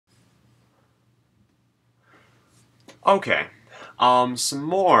Okay, some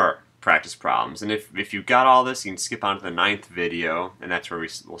more practice problems, and if you got all this, you can skip on to the 9th video, and that's where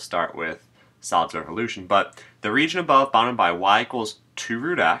will start with solids revolution. But the region above bounded by y equals 2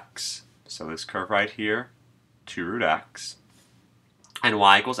 root x, so this curve right here, 2 root x, and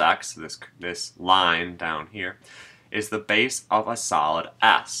y equals x, so this line down here, is the base of a solid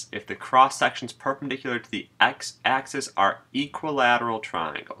S. If the cross sections perpendicular to the x-axis are equilateral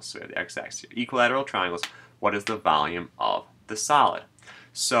triangles, so we have the x-axis here, equilateral triangles, what is the volume of the solid?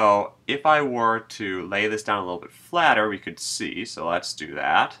 So if I were to lay this down a little bit flatter, we could see, so let's do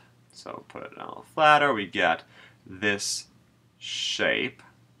that. So put it down a little flatter, we get this shape.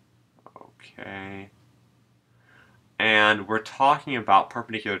 Okay. And we're talking about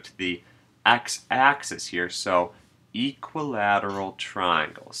perpendicular to the x-axis here, so equilateral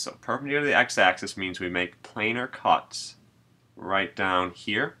triangles. So perpendicular to the x-axis means we make planar cuts right down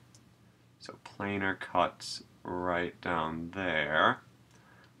here. So planar cuts right down there.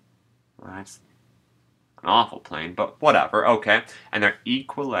 That's an awful plane, but whatever, okay. And they're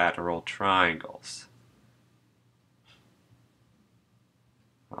equilateral triangles.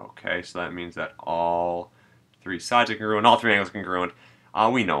 Okay, so that means that all three sides are congruent, all three angles are congruent.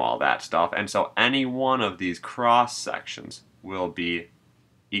 We know all that stuff. And so any one of these cross sections will be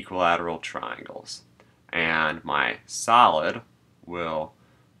equilateral triangles. And my solid will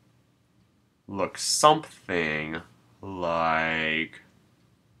look something like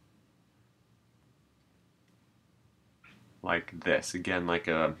this. Again, like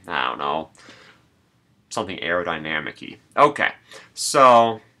a, I don't know, something aerodynamic-y. Okay,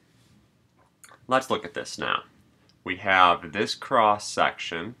 so let's look at this now. We have this cross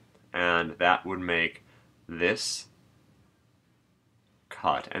section, and that would make this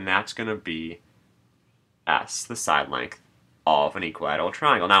cut, and that's going to be S, the side length of an equilateral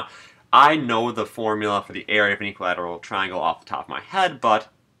triangle. Now, I know the formula for the area of an equilateral triangle off the top of my head, but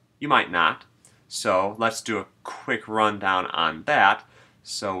you might not. So let's do a quick rundown on that.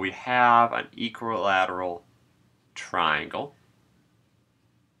 So we have an equilateral triangle.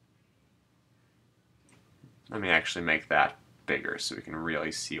 Let me actually make that bigger so we can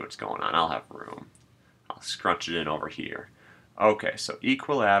really see what's going on. I'll have room. I'll scrunch it in over here. Okay, so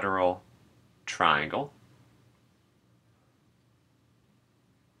equilateral triangle.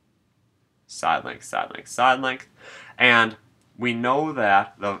 Side length, side length, side length. And we know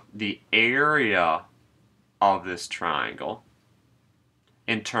that the area of this triangle,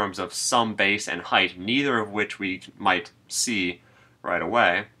 in terms of sum base and height, neither of which we might see right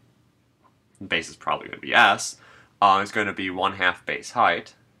away, base is probably going to be S, is going to be 1/2 base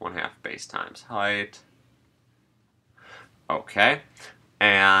height. 1/2 base times height. Okay,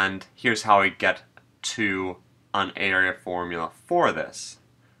 and here's how we get to an area formula for this.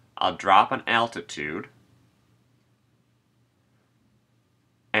 I'll drop an altitude,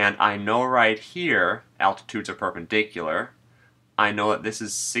 and I know right here altitudes are perpendicular. I know that this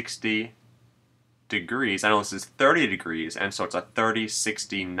is 60 degrees. I know this is 30 degrees, and so it's a 30,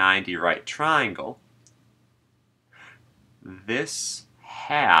 60, 90 right triangle. This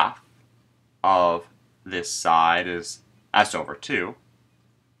half of this side is S over 2,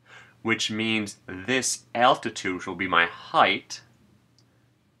 which means this altitude, which will be my height,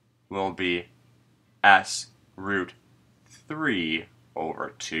 will be S root 3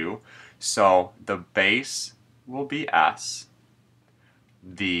 over 2. So the base will be S.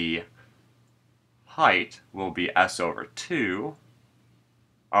 The height will be S over 2.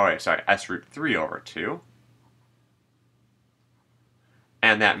 Oh wait, sorry, S root 3 over 2.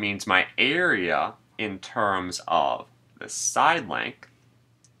 And that means my area in terms of the side length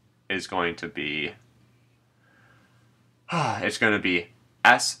is going to be, it's going to be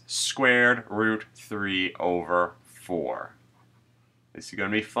S squared root 3 over 4. This is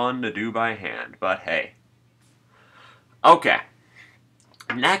going to be fun to do by hand, but hey. Okay.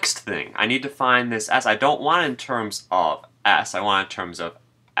 Next thing, I need to find this S. I don't want it in terms of S, I want it in terms of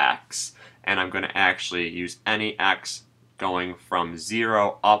X. And I'm going to actually use any X going from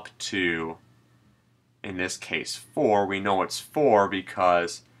 0 up to, in this case, 4. We know it's 4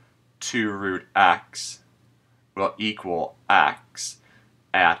 because 2 root X will equal X.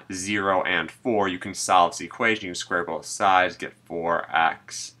 At 0 and 4, you can solve this equation. You can square both sides, get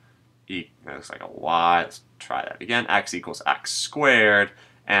 4x. That looks like a y. Let's try that again. X equals x squared,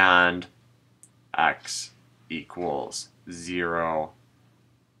 and x equals 0.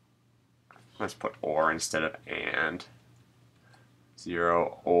 Let's put or instead of and.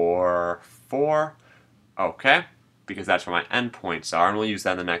 0 or 4. Okay, because that's where my endpoints are, and we'll use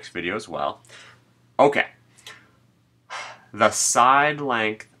that in the next video as well. Okay. The side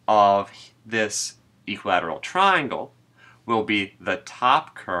length of this equilateral triangle will be the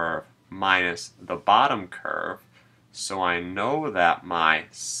top curve minus the bottom curve. So I know that my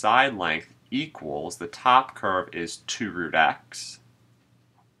side length equals, the top curve is 2 root x.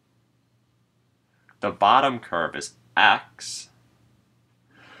 The bottom curve is x.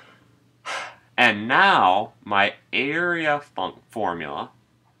 And now my area formula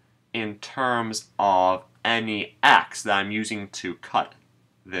in terms of any x that I'm using to cut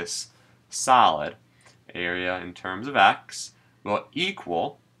this solid, area in terms of x, will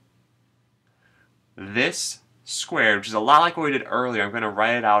equal this squared, which is a lot like what we did earlier. I'm going to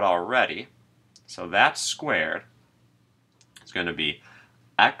write it out already. So that squared is going to be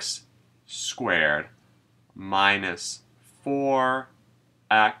x squared minus 4x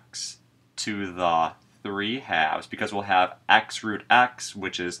to the 3 halves, because we'll have x root x,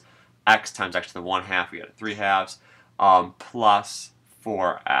 which is x times x to the 1/2, we get 3 halves, plus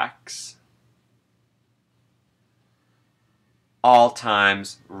 4x, all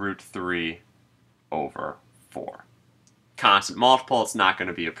times root 3 over 4. Constant multiple, it's not going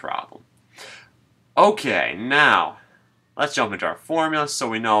to be a problem. Okay, now let's jump into our formula. So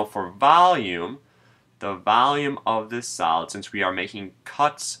we know for volume, the volume of this solid, since we are making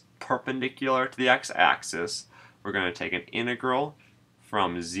cuts perpendicular to the x-axis, we're going to take an integral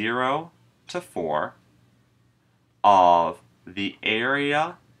from 0 to 4 of the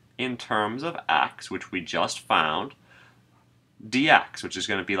area in terms of x, which we just found, dx, which is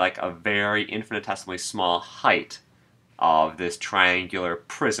going to be like a very infinitesimally small height of this triangular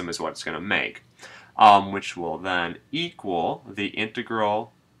prism is what it's going to make, which will then equal the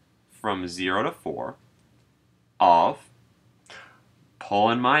integral from 0 to 4 of,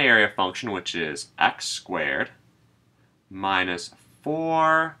 pull in my area function, which is x squared minus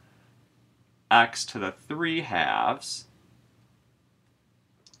 4x to the 3 halves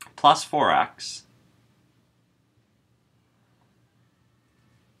plus 4x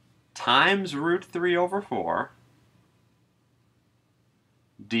times root 3 over 4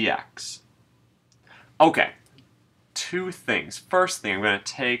 dx. Okay, two things. First thing, I'm going to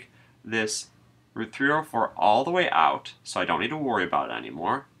take this root 3 over 4 all the way out, so I don't need to worry about it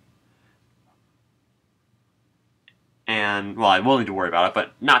anymore. And, well, I will need to worry about it,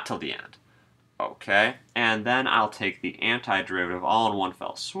 but not till the end. Okay, and then I'll take the antiderivative all in one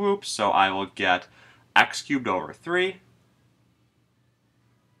fell swoop, so I will get x cubed over 3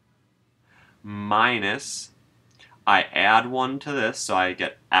 minus, I add 1 to this, so I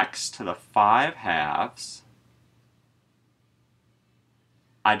get x to the 5 halves.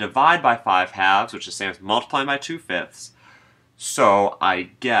 I divide by 5 halves, which is the same as multiplying by 2/5, so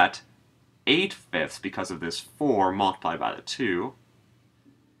I get 8/5 because of this 4 multiplied by the 2.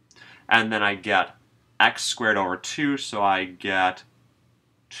 And then I get x squared over 2, so I get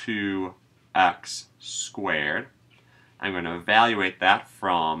 2x squared. I'm going to evaluate that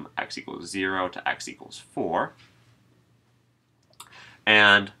from x equals 0 to x equals 4.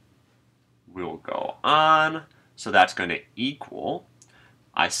 And we'll go on. So that's going to equal,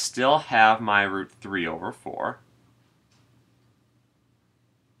 I still have my root 3 over 4.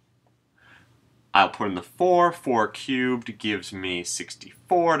 I'll put in the 4. 4 cubed gives me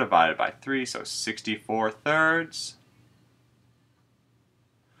 64 divided by 3, so 64 thirds.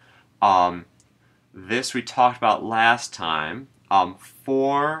 This we talked about last time.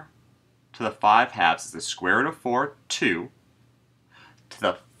 4 to the 5 halves is the square root of 4, 2. To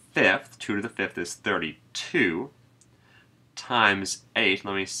the 5th, 2 to the 5th is 32, times 8,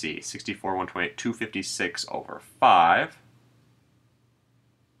 let me see, 64, 128, 256 over 5.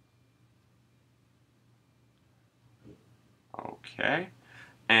 Okay,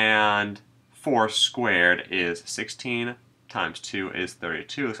 and 4 squared is 16 times 2 is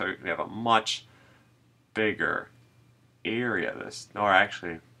 32, so we have a much bigger area. This, or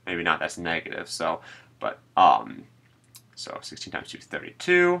actually, maybe not, that's negative, so, but, so 16 times 2 is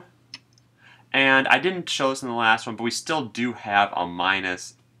 32. And I didn't show this in the last one, but we still do have a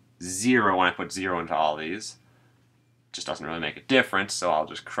minus 0 when I put 0 into all these. Just doesn't really make a difference, so I'll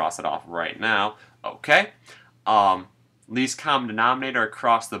just cross it off right now. Okay. Least common denominator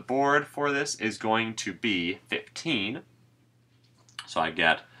across the board for this is going to be 15. So I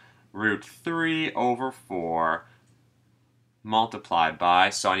get root 3 over 4 multiplied by,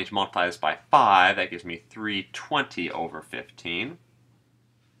 so I need to multiply this by 5. That gives me 320 over 15.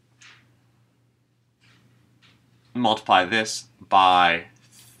 Multiply this by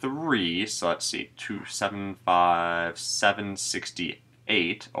 3, so let's see, 275,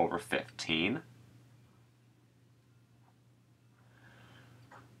 768 over 15.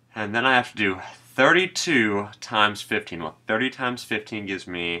 And then I have to do 32 times 15. Well, 30 times 15 gives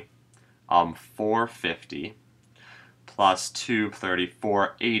me 450 plus 230,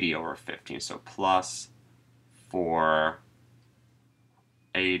 480 over 15. So plus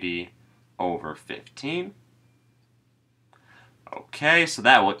 480 over 15. Okay, so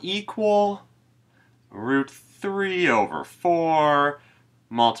that will equal root 3 over 4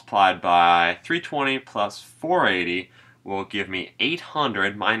 multiplied by 320 plus 480 will give me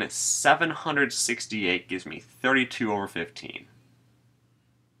 800 minus 768 gives me 32 over 15.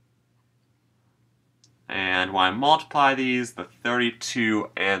 And when I multiply these, the 32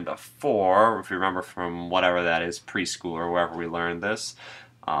 and the 4, if you remember from whatever that is, preschool or wherever we learned this,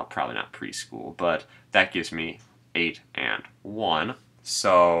 probably not preschool, but that gives me 8 and 1.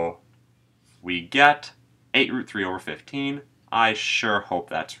 So we get 8 root 3 over 15. I sure hope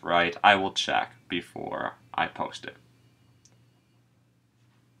that's right. I will check before I post it.